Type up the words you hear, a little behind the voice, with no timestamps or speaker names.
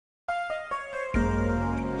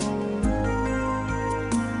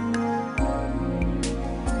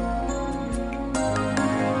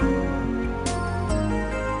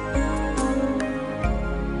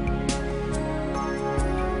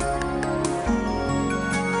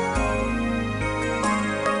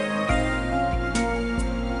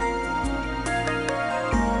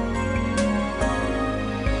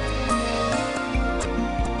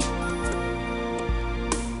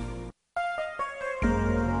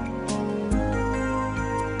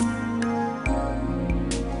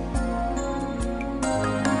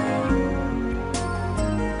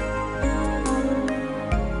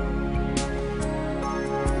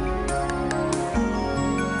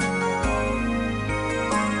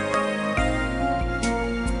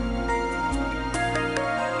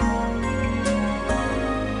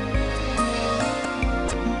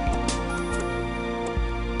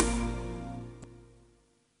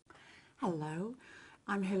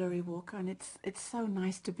Hilary Walker, and it's so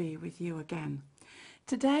nice to be with you again.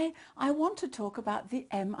 Today I want to talk about the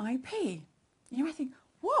MIP. You might think,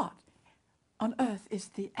 what on earth is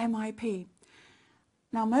the MIP?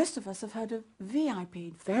 Now, most of us have heard of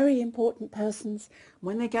VIP, very important persons.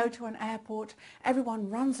 When they go to an airport, everyone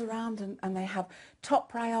runs around and they have top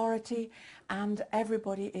priority, and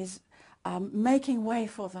everybody is making way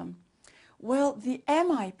for them. Well, the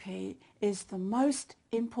MIP is the most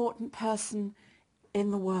important person in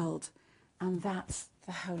the world, and that's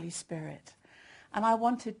the Holy Spirit. And I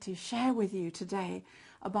wanted to share with you today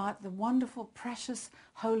about the wonderful, precious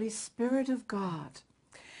Holy Spirit of God.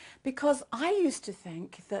 Because I used to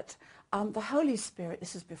think that the Holy Spirit,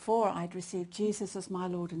 this is before I'd received Jesus as my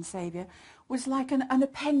Lord and Saviour, was like an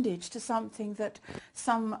appendage to something that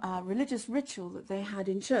some religious ritual that they had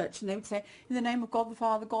in church. And they would say, in the name of God the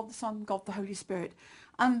Father, God the Son, God the Holy Spirit.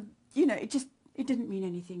 And, you know, it didn't mean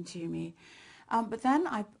anything to me. But then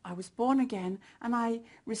I was born again, and I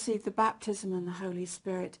received the baptism in the Holy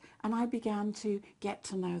Spirit, and I began to get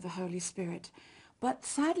to know the Holy Spirit. But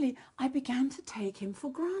sadly, I began to take him for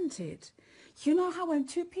granted. You know how when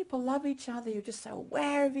two people love each other, you're just so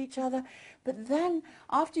aware of each other. But then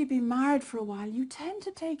after you've been married for a while, you tend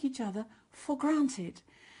to take each other for granted.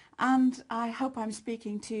 And I hope I'm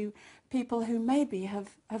speaking to people who maybe have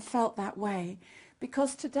felt that way.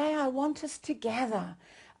 Because today I want us together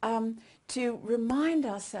to remind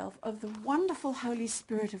ourselves of the wonderful Holy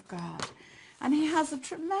Spirit of God. And he has a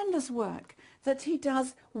tremendous work that he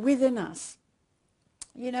does within us.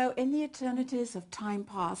 You know, in the eternities of time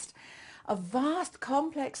past, a vast,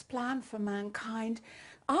 complex plan for mankind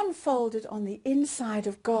unfolded on the inside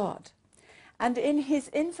of God. And in his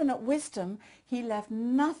infinite wisdom, he left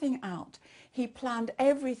nothing out. He planned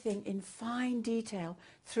everything in fine detail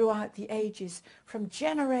throughout the ages. From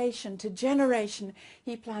generation to generation,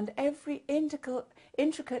 he planned every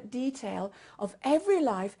intricate detail of every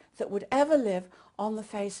life that would ever live on the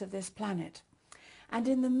face of this planet. And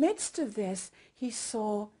in the midst of this, he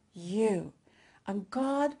saw you. And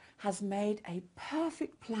God has made a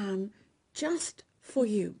perfect plan just for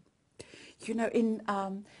you. You know, in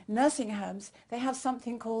nursing homes, they have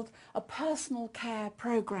something called a personal care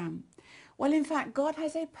program. Well, in fact, God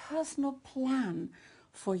has a personal plan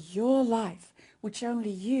for your life, which only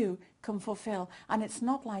you can fulfill. And it's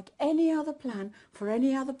not like any other plan for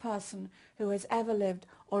any other person who has ever lived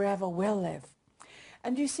or ever will live.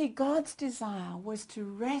 And you see, God's desire was to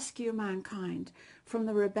rescue mankind from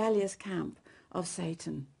the rebellious camp of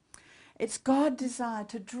Satan. It's God's desire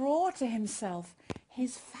to draw to himself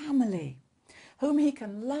his family, whom he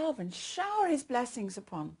can love and shower his blessings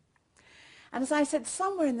upon. And as I said,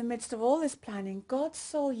 somewhere in the midst of all this planning, God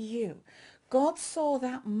saw you. God saw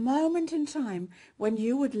that moment in time when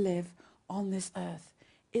you would live on this earth.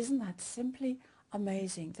 Isn't that simply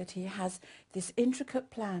amazing that he has this intricate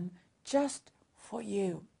plan just for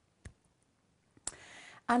you?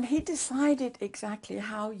 And he decided exactly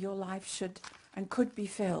how your life should and could be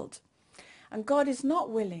filled. And God is not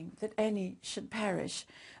willing that any should perish.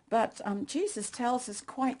 But Jesus tells us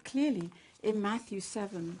quite clearly in Matthew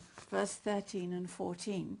 7, verse 13 and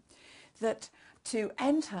 14, that to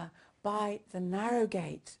enter by the narrow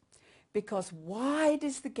gate, because wide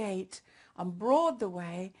is the gate and broad the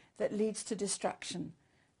way that leads to destruction,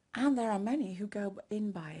 and there are many who go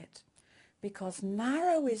in by it. Because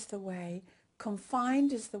narrow is the way,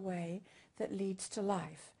 confined is the way that leads to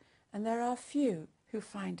life, and there are few who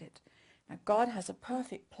find it. Now, God has a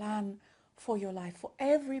perfect plan for your life, for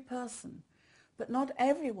every person, but not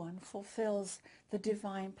everyone fulfills the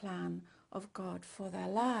divine plan of God for their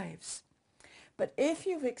lives. But if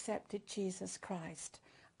you've accepted Jesus Christ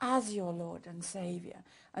as your Lord and Saviour,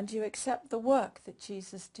 and you accept the work that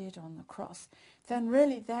Jesus did on the cross, then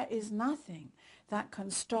really there is nothing that can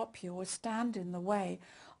stop you or stand in the way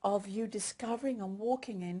of you discovering and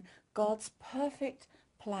walking in God's perfect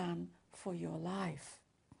plan for your life.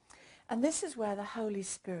 And this is where the Holy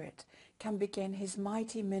Spirit can begin his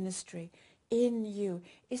mighty ministry in you.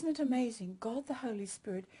 Isn't it amazing? God the Holy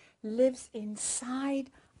Spirit lives inside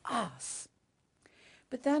us.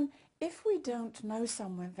 But then if we don't know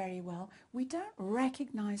someone very well, we don't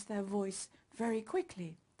recognize their voice very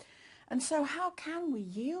quickly. And so how can we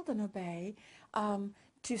yield and obey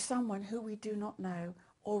to someone who we do not know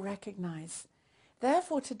or recognize?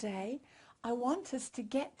 Therefore today, I want us to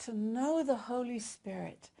get to know the Holy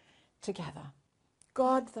Spirit together.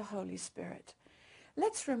 God the Holy Spirit.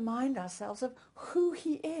 Let's remind ourselves of who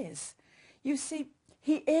he is. You see,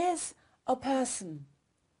 he is a person.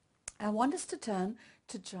 I want us to turn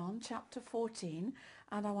to John chapter 14,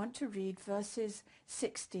 and I want to read verses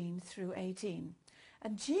 16 through 18.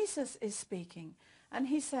 And Jesus is speaking, And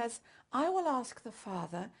he says, I will ask the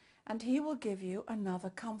Father, and he will give you another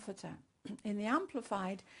comforter. In the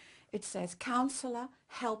Amplified, it says counselor,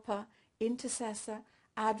 helper, intercessor,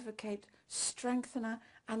 advocate, strengthener,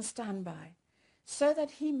 and standby, so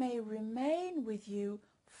that he may remain with you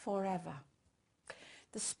forever.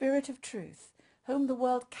 The Spirit of truth, whom the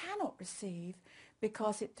world cannot receive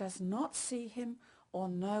because it does not see him or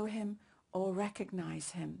know him or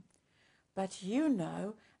recognize him. But you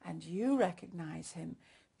know and you recognize him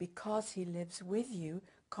because he lives with you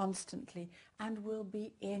constantly and will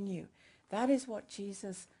be in you. That is what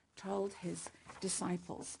Jesus told his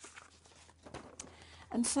disciples.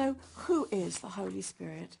 And so, who is the Holy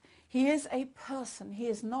Spirit? He is a person. He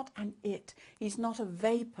is not an it. He's not a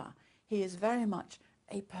vapor. He is very much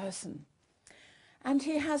a person. And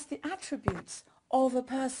he has the attributes of a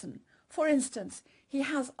person. For instance, he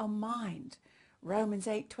has a mind. Romans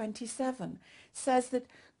 8:27 says that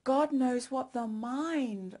God knows what the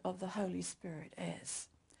mind of the Holy Spirit is.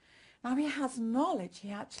 Now he has knowledge.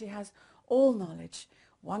 He actually has all knowledge.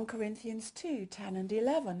 1 Corinthians 2:10 and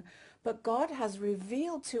 11. But God has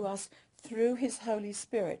revealed to us through his Holy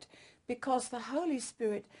Spirit, because the Holy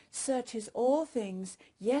Spirit searches all things,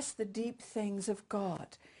 yes, the deep things of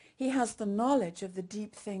God. He has the knowledge of the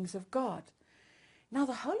deep things of God. Now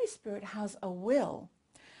the Holy Spirit has a will,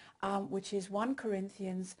 which is 1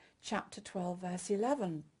 Corinthians chapter 12, verse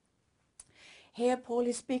 11. Here Paul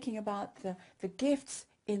is speaking about the gifts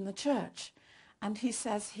in the church. And he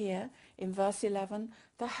says here in verse 11,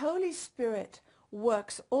 the Holy Spirit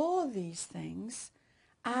works all these things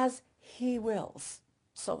as he wills.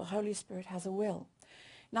 So the Holy Spirit has a will.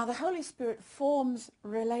 Now the Holy Spirit forms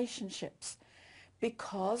relationships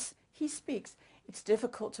because he speaks. It's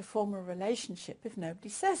difficult to form a relationship if nobody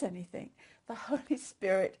says anything. The Holy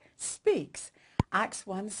Spirit speaks. Acts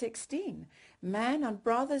 1:16. Men and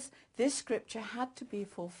brothers, this scripture had to be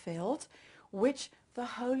fulfilled, which the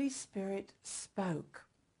Holy Spirit spoke.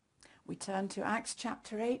 We turn to Acts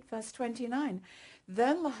chapter 8, verse 29.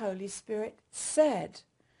 Then the Holy Spirit said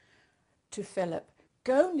to Philip,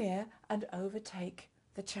 go near and overtake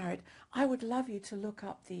the chariot. I would love you to look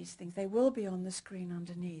up these things. They will be on the screen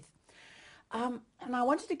underneath. And I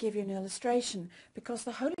wanted to give you an illustration because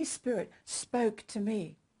the Holy Spirit spoke to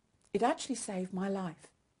me. It actually saved my life.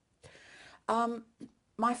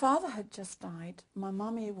 My father had just died. My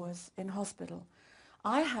mummy was in hospital.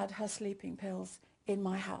 I had her sleeping pills in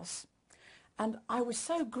my house. And I was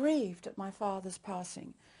so grieved at my father's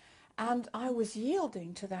passing. And I was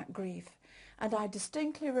yielding to that grief. And I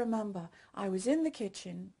distinctly remember I was in the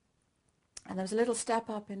kitchen and there was a little step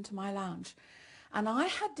up into my lounge. And I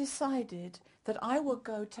had decided that I would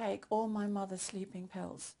go take all my mother's sleeping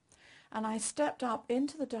pills. And I stepped up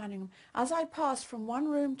into the dining room. As I passed from one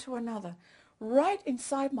room to another, right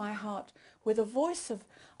inside my heart, with a voice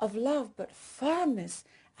of love but firmness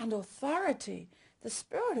and authority, the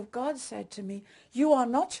Spirit of God said to me, you are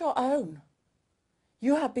not your own.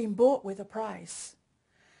 You have been bought with a price.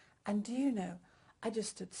 And do you know, I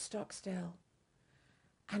just stood stock still.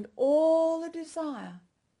 And all the desire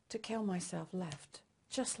to kill myself left,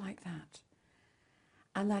 just like that.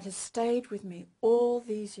 And that has stayed with me all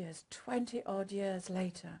these years, 20 odd years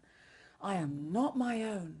later. I am not my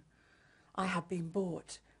own. I have been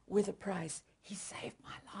bought with a price. He saved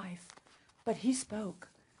my life. But he spoke.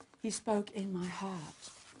 He spoke in my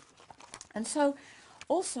heart. And so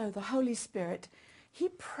also the Holy Spirit, he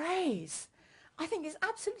prays. I think it's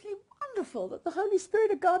absolutely wonderful that the Holy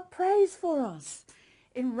Spirit of God prays for us.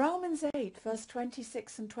 In Romans 8, verse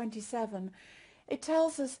 26 and 27, it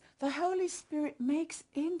tells us the Holy Spirit makes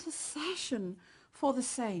intercession for the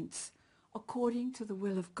saints according to the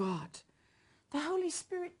will of God. The Holy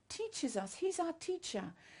Spirit teaches us. He's our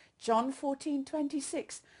teacher. John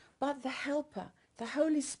 14:26. But the Helper, the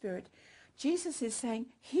Holy Spirit, Jesus is saying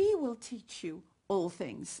he will teach you all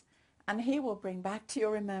things, and he will bring back to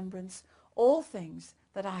your remembrance all things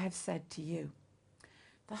that I have said to you.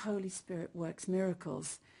 The Holy Spirit works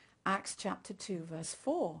miracles. Acts chapter 2, verse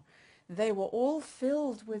 4. They were all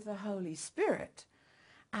filled with the Holy Spirit,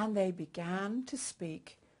 and they began to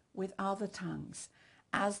speak with other tongues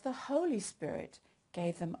as the Holy Spirit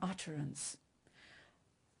gave them utterance.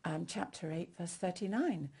 Chapter 8, verse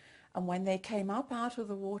 39. And when they came up out of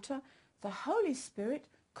the water, the Holy Spirit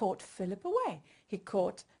caught Philip away. He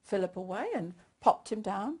caught Philip away and popped him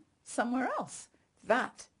down somewhere else.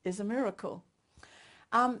 That is a miracle.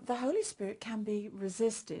 The Holy Spirit can be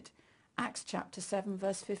resisted. Acts chapter 7,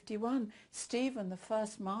 verse 51. Stephen, the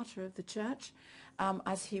first martyr of the church,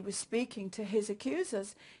 as he was speaking to his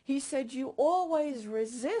accusers, he said, you always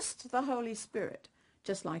resist the Holy Spirit,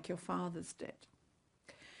 just like your fathers did.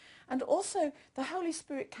 And also the Holy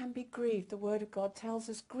Spirit can be grieved. The Word of God tells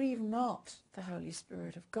us, grieve not the Holy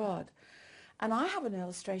Spirit of God. And I have an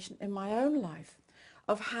illustration in my own life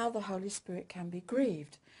of how the Holy Spirit can be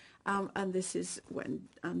grieved. And this is when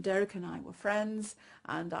Derek and I were friends,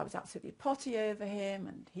 and I was absolutely potty over him,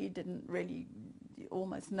 and he didn't really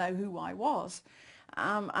almost know who I was.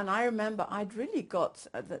 And I remember I'd really got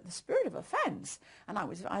the spirit of offense, and I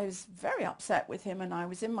was very upset with him, and I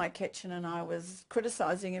was in my kitchen and I was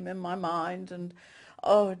criticizing him in my mind, and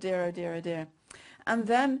oh dear, oh dear, oh dear. And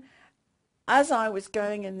then as I was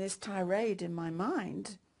going in this tirade in my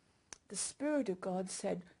mind, the Spirit of God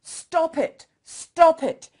said, stop it,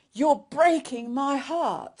 you're breaking my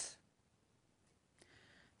heart.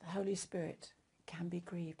 The Holy Spirit can be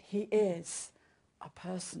grieved. He is a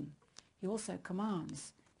person. He also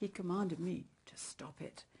commands. He commanded me to stop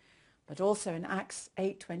it. But also in Acts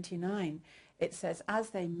 8:29, it says, as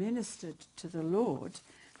they ministered to the Lord,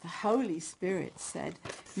 the Holy Spirit said,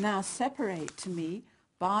 now separate to me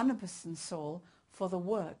Barnabas and Saul for the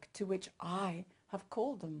work to which I have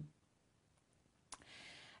called them.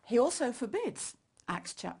 He also forbids,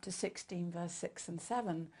 Acts chapter 16, verse 6 and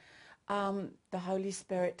 7, the Holy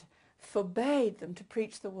Spirit forbade them to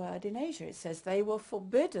preach the word in Asia. It says they were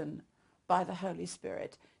forbidden by the Holy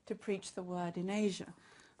Spirit to preach the word in Asia.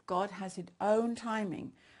 God has his own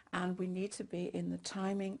timing, and we need to be in the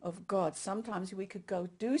timing of God. Sometimes we could go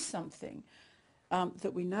do something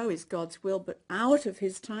that we know is God's will, but out of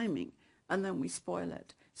his timing, and then we spoil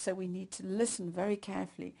it. So we need to listen very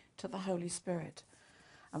carefully to the Holy Spirit.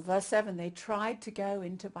 And verse 7, they tried to go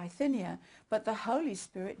into Bithynia, but the Holy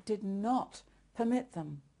Spirit did not permit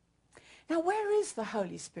them. Now, where is the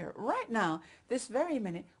Holy Spirit? Right now, this very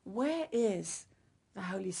minute, where is the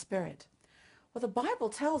Holy Spirit? Well, the Bible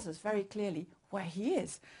tells us very clearly where he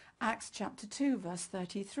is. Acts chapter 2, verse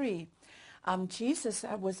 33. Jesus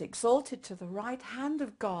was exalted to the right hand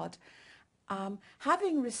of God,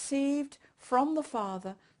 having received from the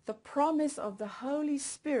Father the promise of the Holy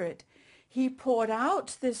Spirit. He poured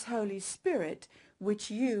out this Holy Spirit, which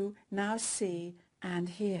you now see and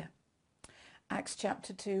hear. Acts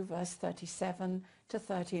chapter 2, verse 37 to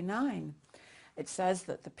 39. It says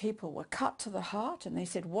that the people were cut to the heart, and they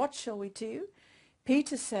said, what shall we do?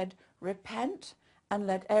 Peter said, repent, and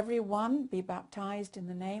let every one be baptized in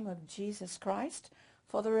the name of Jesus Christ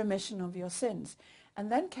for the remission of your sins. And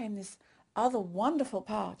then came this other wonderful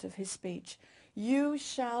part of his speech. You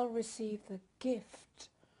shall receive the gift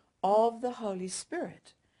of the Holy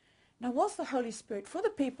Spirit. Now, was the Holy Spirit for the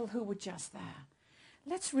people who were just there?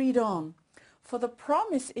 Let's read on. For the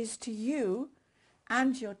promise is to you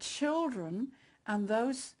and your children and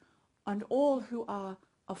those and all who are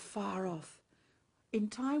afar off. In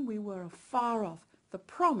time we were afar off. The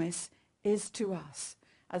promise is to us,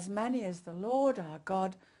 as many as the Lord our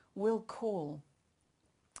God will call.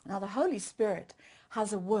 Now the Holy Spirit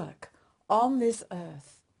has a work on this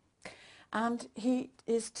earth, and he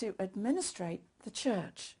is to administrate the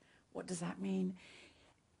church. What does that mean?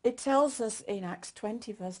 It tells us in Acts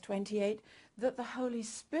 20, verse 28, that the Holy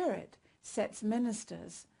Spirit sets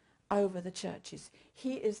ministers over the churches.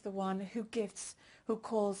 He is the one who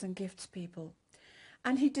calls and gifts people.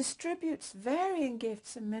 And he distributes varying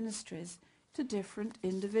gifts and ministries to different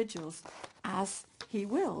individuals as he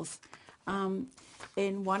wills.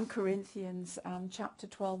 In 1 Corinthians chapter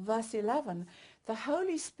 12, verse 11, the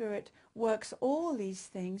Holy Spirit works all these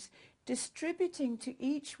things, distributing to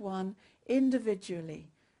each one individually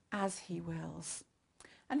as he wills.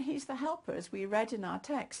 And he's the helper, as we read in our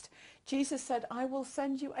text. Jesus said, I will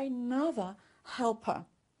send you another helper.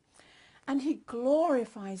 And he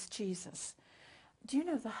glorifies Jesus. Do you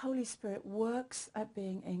know the Holy Spirit works at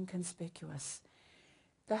being inconspicuous?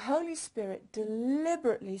 The Holy Spirit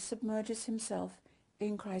deliberately submerges himself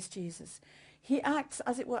in Christ Jesus. He acts,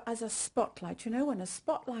 as it were, as a spotlight. You know, when a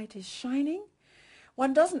spotlight is shining,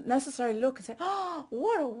 one doesn't necessarily look and say, oh,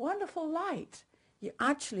 what a wonderful light. You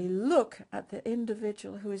actually look at the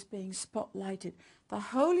individual who is being spotlighted. The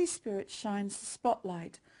Holy Spirit shines the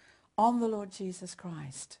spotlight on the Lord Jesus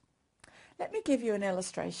Christ. Let me give you an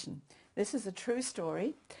illustration. This is a true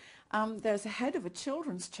story. There's a head of a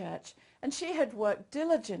children's church, and she had worked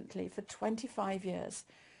diligently for 25 years.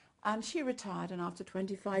 And she retired, and after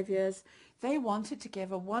 25 years, they wanted to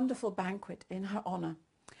give a wonderful banquet in her honor.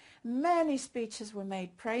 Many speeches were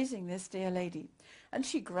made praising this dear lady, and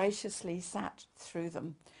she graciously sat through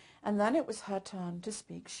them. And then it was her turn to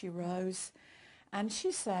speak. She rose, and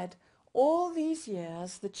she said, all these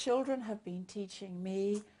years the children have been teaching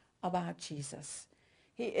me about Jesus.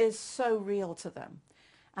 He is so real to them,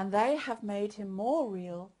 and they have made him more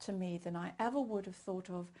real to me than I ever would have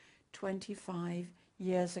thought of 25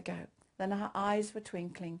 years ago. Then her eyes were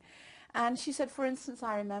twinkling. And she said, for instance,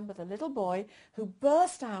 I remember the little boy who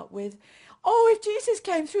burst out with, "Oh, if Jesus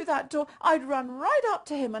came through that door, I'd run right up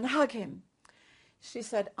to him and hug him." She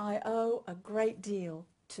said, "I owe a great deal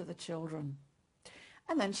to the children."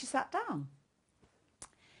 And then she sat down.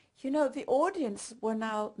 You know, the audience were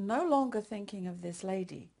now no longer thinking of this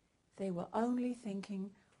lady. They were only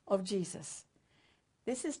thinking of Jesus.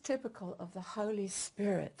 This is typical of the Holy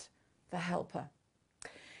Spirit, the helper.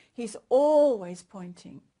 He's always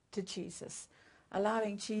pointing to Jesus,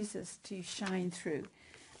 allowing Jesus to shine through.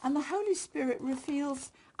 And the Holy Spirit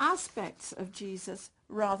reveals aspects of Jesus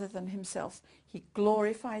rather than himself. He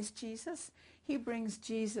glorifies Jesus. He brings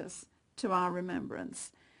Jesus to our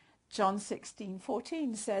remembrance. John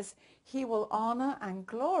 16:14 says, "He will honor and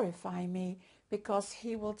glorify me because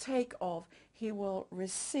he will take of, he will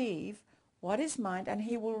receive what is mine, and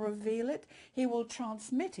he will reveal it, he will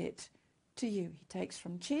transmit it to you." He takes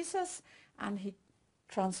from Jesus and he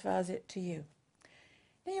transfers it to you.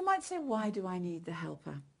 Now you might say, why do I need the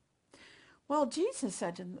helper? Well, Jesus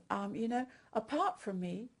said, apart from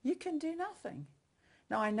me, you can do nothing.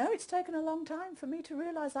 Now I know it's taken a long time for me to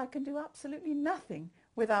realize I can do absolutely nothing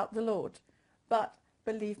without the Lord. But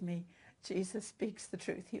believe me, Jesus speaks the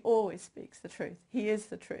truth. He always speaks the truth. He is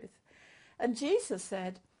the truth. And Jesus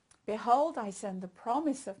said, "Behold, I send the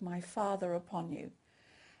promise of my Father upon you."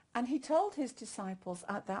 And he told his disciples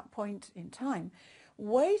at that point in time,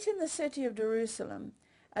 "Wait in the city of Jerusalem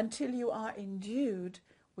until you are endued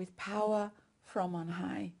with power from on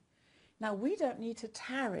high." Now we don't need to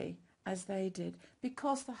tarry as they did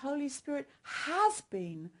because the Holy Spirit has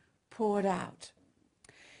been poured out.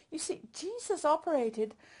 You see, Jesus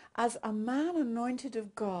operated as a man anointed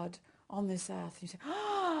of God on this earth. You say,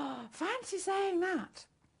 "Oh, fancy saying that."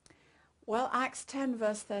 Well, Acts 10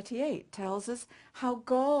 verse 38 tells us how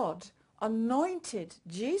God anointed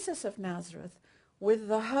Jesus of Nazareth with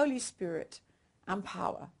the Holy Spirit and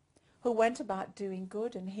power, who went about doing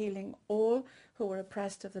good and healing all who were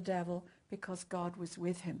oppressed of the devil because God was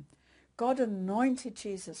with him. God anointed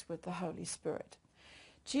Jesus with the Holy Spirit.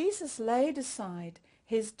 Jesus laid aside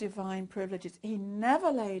his divine privileges. He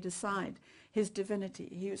never laid aside his divinity.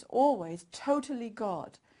 He was always totally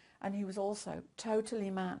God, and he was also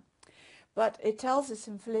totally man. But it tells us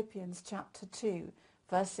in Philippians chapter 2,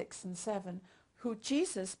 verse 6 and 7, who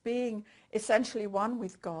Jesus, being essentially one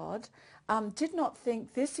with God, did not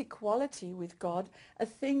think this equality with God a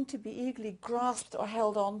thing to be eagerly grasped or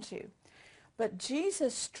held on to. But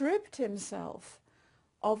Jesus stripped himself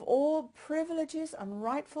of all privileges and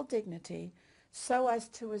rightful dignity so as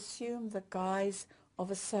to assume the guise of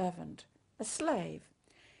a servant, a slave,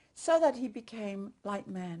 so that he became like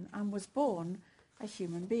men and was born a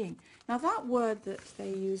human being. Now that word that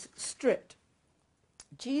they use, stripped,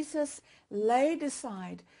 Jesus laid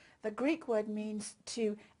aside. The Greek word means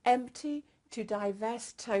to empty, to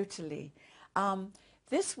divest totally.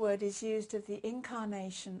 This word is used of the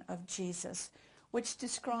incarnation of Jesus, which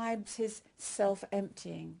describes his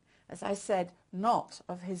self-emptying, as I said, not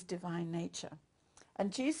of his divine nature.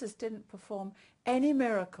 And Jesus didn't perform any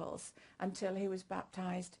miracles until he was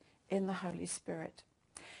baptized in the Holy Spirit.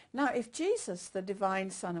 Now, if Jesus, the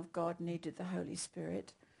divine Son of God, needed the Holy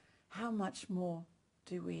Spirit, how much more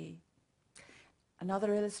do we?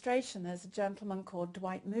 Another illustration, there's a gentleman called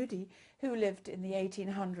Dwight Moody who lived in the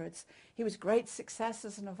 1800s. He was great success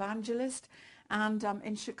as an evangelist, and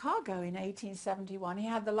in Chicago in 1871 he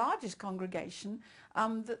had the largest congregation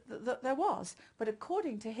that there was. But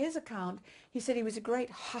according to his account, he said he was a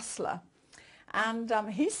great hustler. And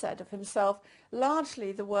he said of himself,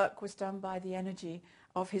 largely the work was done by the energy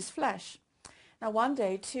of his flesh. Now one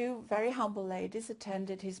day, two very humble ladies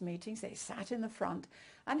attended his meetings. They sat in the front,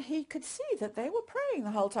 and he could see that they were praying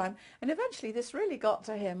the whole time. And eventually this really got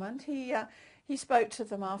to him, and he spoke to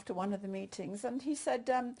them after one of the meetings, and he said,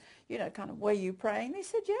 were you praying? They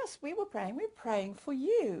said, yes, we were praying. We were praying for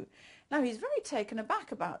you. Now he's very taken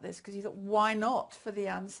aback about this, because he thought, why not for the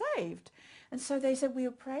unsaved? And so they said, we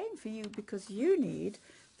were praying for you because you need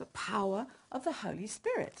the power of the Holy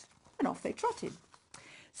Spirit. And off they trotted.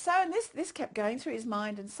 So and this kept going through his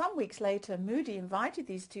mind, and some weeks later Moody invited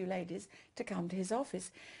these two ladies to come to his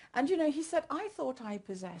office. And he said, I thought I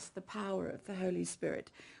possessed the power of the Holy Spirit.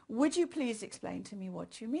 Would you please explain to me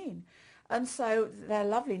what you mean? And so their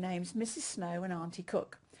lovely names, Mrs. Snow and Auntie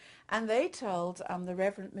Cook. And they told the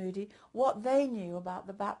Reverend Moody what they knew about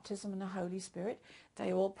the baptism in the Holy Spirit.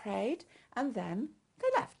 They all prayed, and then they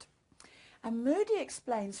left. And Moody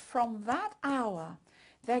explains, from that hour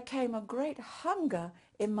there came a great hunger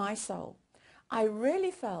in my soul. I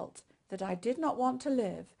really felt that I did not want to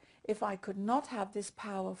live if I could not have this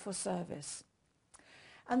power for service.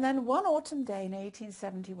 And then one autumn day in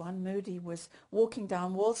 1871, Moody was walking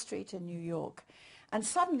down Wall Street in New York, and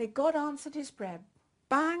suddenly God answered his prayer.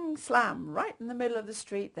 Bang, slam, right in the middle of the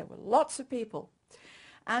street. There were lots of people.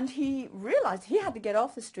 And he realized he had to get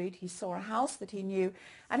off the street. He saw a house that he knew,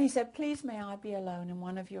 and he said, please, may I be alone in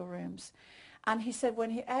one of your rooms? And he said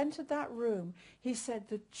when he entered that room, he said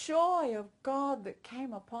the joy of God that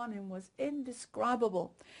came upon him was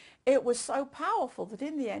indescribable. It was so powerful that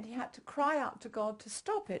in the end he had to cry out to God to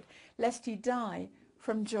stop it, lest he die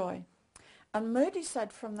from joy. And Moody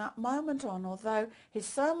said from that moment on, although his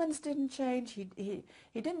sermons didn't change, he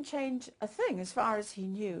didn't change a thing as far as he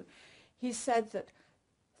knew, he said that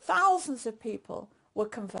thousands of people were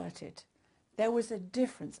converted. There was a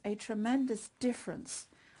difference, a tremendous difference,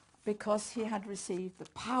 because he had received the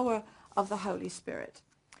power of the Holy Spirit.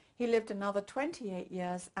 He lived another 28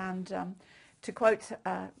 years and, to quote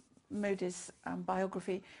Moody's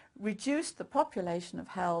biography, reduced the population of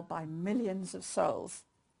hell by millions of souls.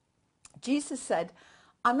 Jesus said,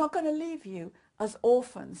 I'm not going to leave you as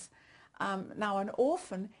orphans. Now, an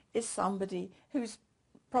orphan is somebody who's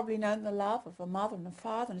probably known the love of a mother and a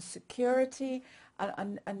father and security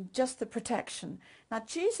and just the protection. Now,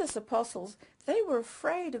 Jesus' apostles, they were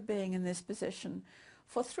afraid of being in this position.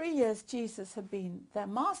 For 3 years, Jesus had been their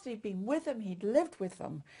master. He'd been with them. He'd lived with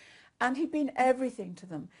them. And he'd been everything to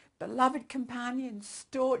them. Beloved companion,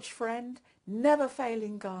 staunch friend, never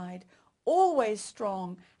failing guide, always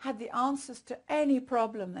strong, had the answers to any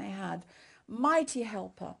problem they had, mighty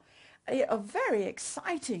helper, a very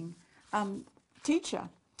exciting teacher.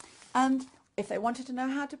 And if they wanted to know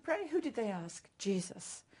how to pray, who did they ask?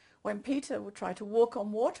 Jesus. When Peter would try to walk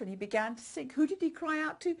on water and he began to sink, who did he cry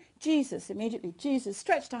out to? Jesus. Immediately, Jesus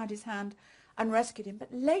stretched out his hand and rescued him.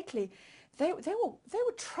 But lately, they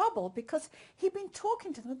were troubled because he'd been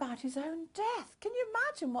talking to them about his own death. Can you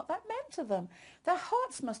imagine what that meant to them? Their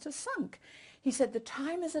hearts must have sunk. He said, the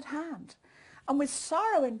time is at hand. And with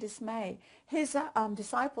sorrow and dismay, his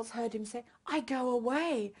disciples heard him say, I go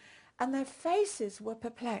away. And their faces were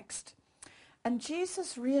perplexed. And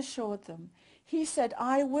Jesus reassured them. He said,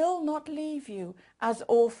 I will not leave you as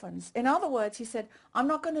orphans. In other words, he said, I'm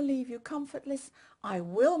not going to leave you comfortless. I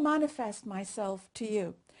will manifest myself to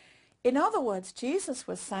you. In other words, Jesus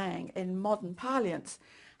was saying, in modern parlance,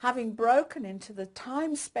 having broken into the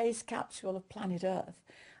time-space capsule of planet Earth,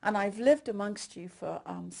 and I've lived amongst you for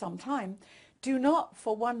some time, do not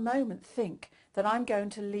for one moment think that I'm going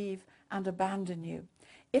to leave and abandon you.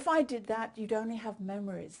 If I did that, you'd only have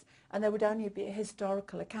memories, and there would only be a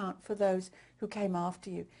historical account for those who came after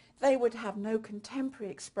you. They would have no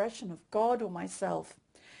contemporary expression of God or myself.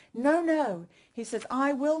 No, no, he says,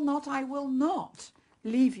 I will not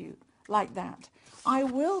leave you like that. I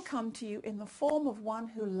will come to you in the form of one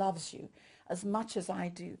who loves you as much as I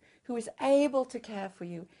do, who is able to care for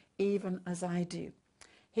you even as I do.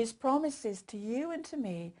 His promise is to you and to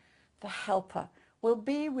me, the helper will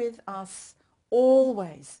be with us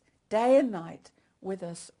always, day and night, with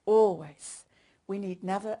us always. We need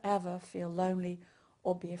never ever feel lonely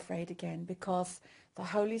or be afraid again, because the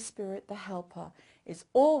Holy Spirit, the helper, is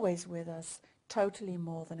always with us, totally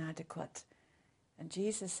more than adequate. And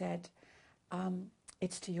Jesus said,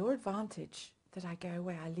 it's to your advantage that I go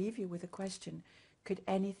away. I leave you with a question. Could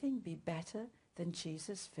anything be better than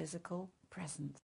Jesus' physical presence?